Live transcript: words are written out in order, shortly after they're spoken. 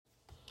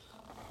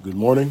Good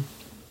morning,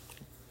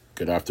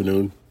 good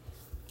afternoon,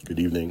 good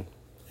evening,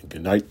 and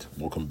good night.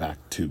 Welcome back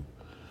to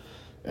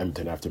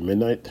Edmonton After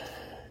Midnight.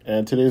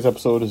 And today's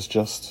episode is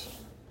just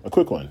a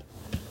quick one.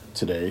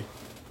 Today,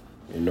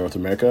 in North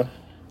America,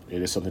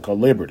 it is something called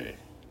Labor Day.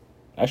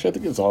 Actually, I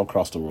think it's all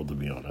across the world, to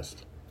be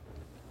honest.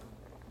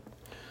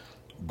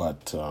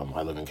 But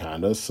I live in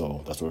Canada,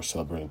 so that's what we're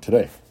celebrating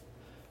today.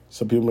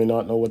 Some people may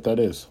not know what that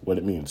is, what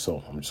it means.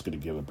 So I'm just going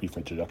to give a brief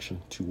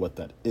introduction to what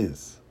that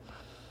is.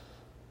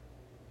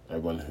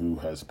 Everyone who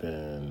has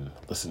been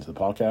listening to the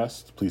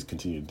podcast, please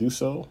continue to do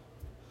so.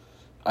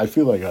 I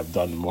feel like I've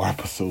done more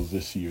episodes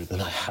this year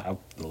than I have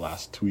the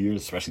last 2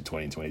 years, especially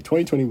 2020.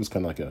 2020 was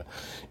kind of like an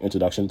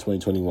introduction.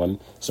 2021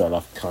 started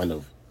off kind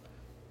of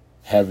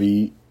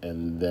heavy,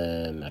 and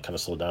then I kind of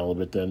slowed down a little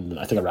bit then.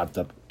 I think I wrapped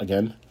up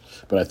again,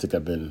 but I think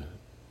I've been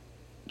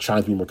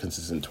trying to be more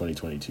consistent in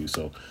 2022,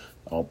 so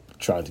I'll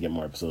try to get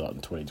more episodes out in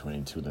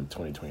 2022 than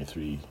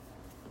 2023.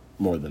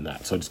 More than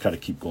that, so I just kind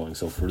of keep going.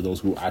 So for those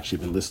who actually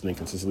been listening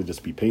consistently,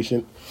 just be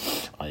patient.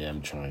 I am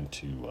trying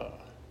to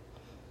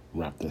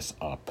wrap this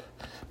up,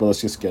 but let's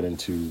just get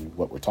into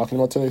what we're talking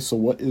about today. So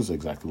what is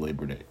exactly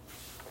Labor Day?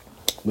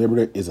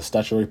 Labor Day is a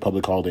statutory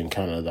public holiday in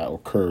Canada that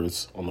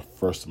occurs on the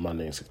first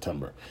Monday in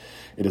September.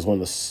 It is one of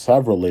the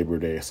several Labor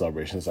Day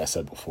celebrations, as I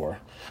said before,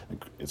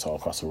 it's all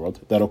across the world,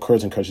 that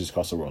occurs in countries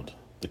across the world.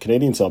 The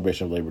Canadian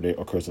celebration of Labor Day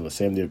occurs on the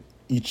same day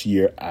each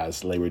year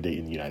as Labor Day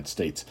in the United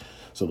States.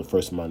 So the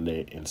first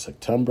Monday in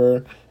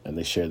September, and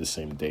they share the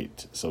same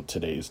date. So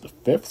today is the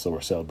 5th, so we're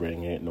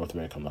celebrating it in North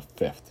America on the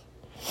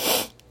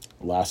 5th.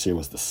 Last year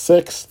was the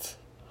 6th.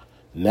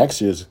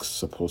 Next year is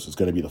supposed it's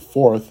going to be the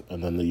 4th,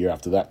 and then the year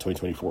after that,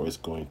 2024, is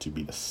going to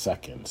be the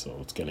 2nd. So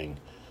it's getting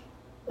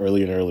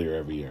earlier and earlier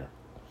every year.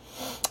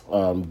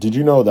 Did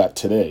you know that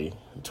today,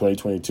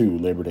 2022,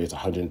 Labor Day is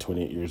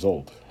 128 years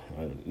old?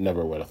 I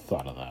never would have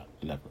thought of that.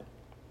 Never.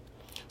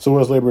 So what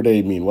does Labor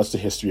Day mean? What's the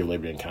history of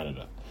Labor Day in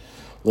Canada?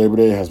 Labor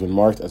Day has been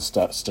marked as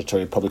a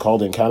statutory public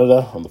holiday in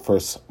Canada on the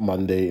first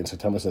Monday in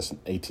September since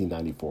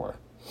 1894.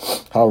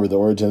 However, the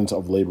origins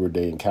of Labor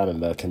Day in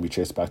Canada can be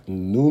traced back to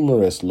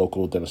numerous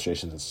local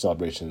demonstrations and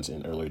celebrations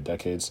in earlier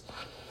decades.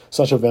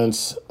 Such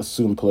events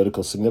assumed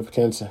political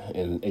significance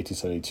in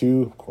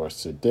 1872, of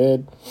course it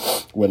did,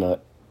 when an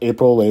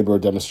April labor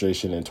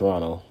demonstration in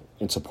Toronto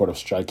in support of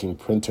striking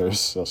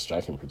printers,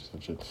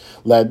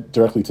 led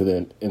directly to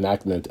the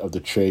enactment of the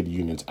Trade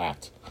Unions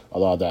Act, a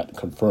law that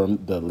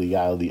confirmed the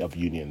legality of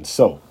unions.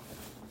 So,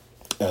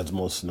 as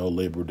most know,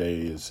 Labor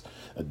Day is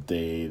a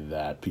day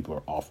that people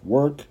are off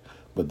work,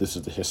 but this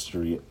is the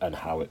history and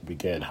how it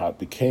began, how it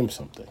became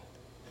something.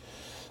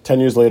 10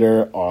 years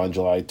later, on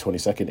July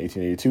 22nd,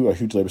 1882, a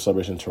huge labor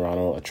celebration in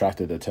Toronto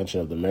attracted the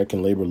attention of the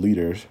American labor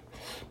leader,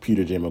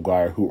 Peter J.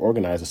 McGuire, who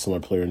organized a similar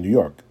player in New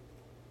York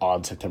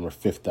on September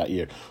 5th that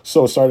year.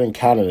 So it started in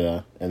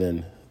Canada, and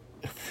then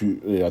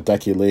a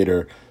decade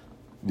later,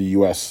 the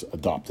U.S.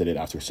 adopted it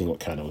after seeing what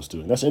Canada was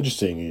doing. That's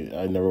interesting.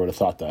 I never would have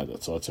thought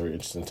that, so it's very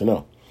interesting to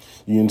know.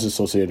 Unions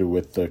associated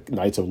with the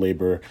Knights of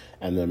Labor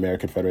and the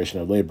American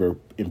Federation of Labor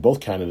in both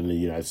Canada and the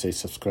United States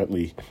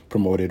subsequently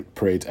promoted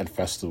parades and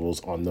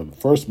festivals on the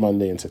first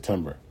Monday in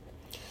September.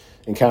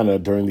 In Canada,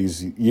 during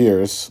these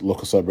years,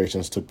 local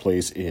celebrations took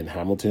place in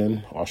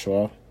Hamilton,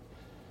 Oshawa,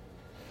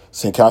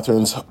 St.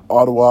 Catharines,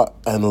 Ottawa,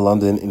 and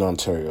London in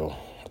Ontario,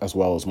 as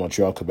well as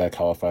Montreal, Quebec,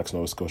 Halifax,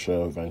 Nova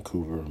Scotia,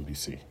 Vancouver, and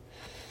BC.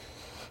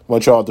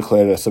 Montreal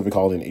declared a civic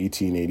holiday in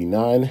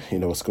 1889.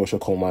 In Nova Scotia,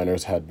 coal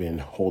miners had been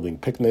holding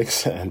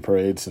picnics and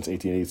parades since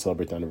 1880 to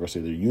celebrate the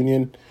anniversary of their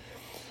union.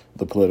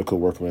 The Political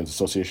Workmen's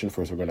Association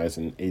first organized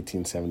in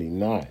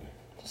 1879.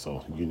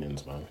 So,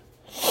 unions, man.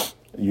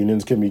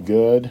 Unions can be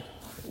good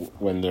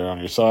when they're on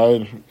your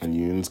side, and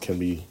unions can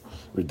be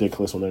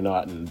ridiculous when they're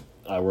not. And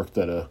I worked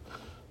at a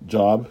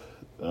job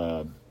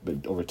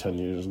over 10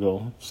 years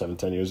ago,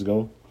 10 years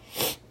ago.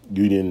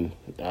 Union,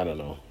 I don't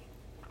know.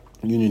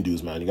 Union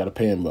dues, man. You got to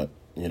pay them, but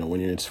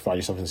when you find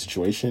yourself in a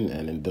situation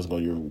and it doesn't go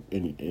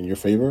in your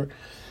favor,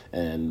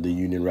 and the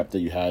union rep that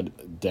you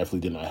had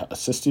definitely did not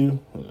assist you,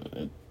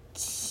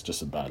 it's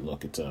just a bad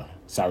look. It's a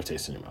sour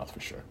taste in your mouth for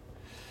sure.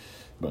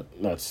 But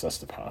that's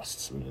the past.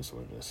 So it is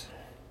what it is.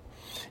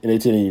 In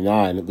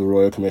 1889, the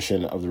Royal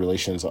Commission of the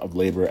Relations of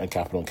Labour and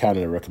Capital in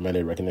Canada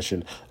recommended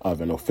recognition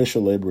of an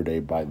official Labor Day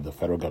by the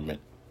federal government.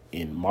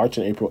 In March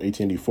and April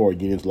 1884,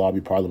 unions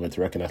lobbied Parliament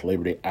to recognize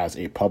Labor Day as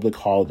a public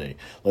holiday.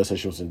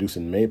 Legislation was introduced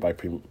in May by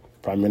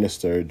Prime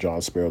Minister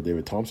John Sparrow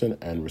David Thompson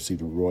and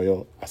received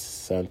royal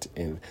assent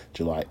in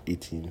July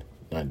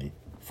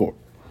 1894.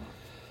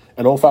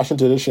 An old-fashioned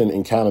tradition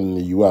in Canada and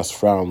the U.S.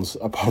 frowns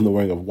upon the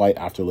wearing of white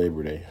after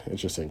Labor Day.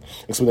 Interesting.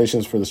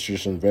 Explanations for this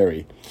tradition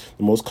vary.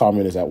 The most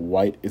common is that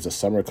white is a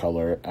summer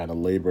color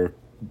and Labor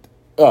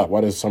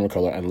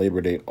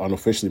Day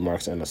unofficially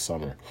marks the end of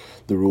summer.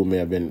 The rule may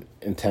have been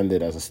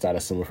intended as a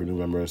status symbol for new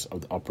members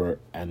of the upper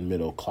and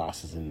middle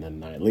classes in the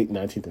late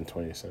 19th and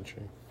 20th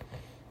century.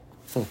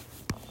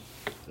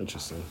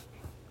 Interesting.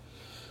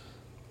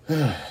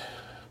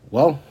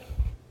 Well,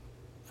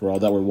 for all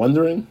that were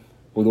wondering,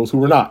 or those who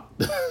were not,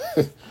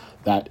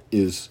 that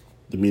is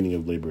the meaning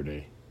of Labor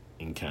Day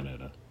in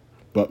Canada.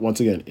 But once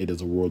again, it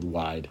is a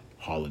worldwide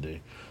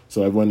holiday.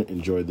 So everyone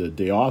enjoy the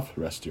day off.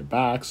 Rest your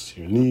backs,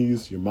 your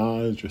knees, your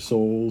minds, your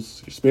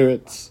souls, your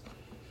spirits,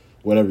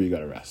 whatever you got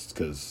to rest,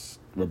 because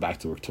we're back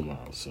to work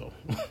tomorrow. So,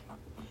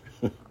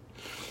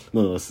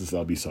 no,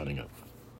 I'll be signing up.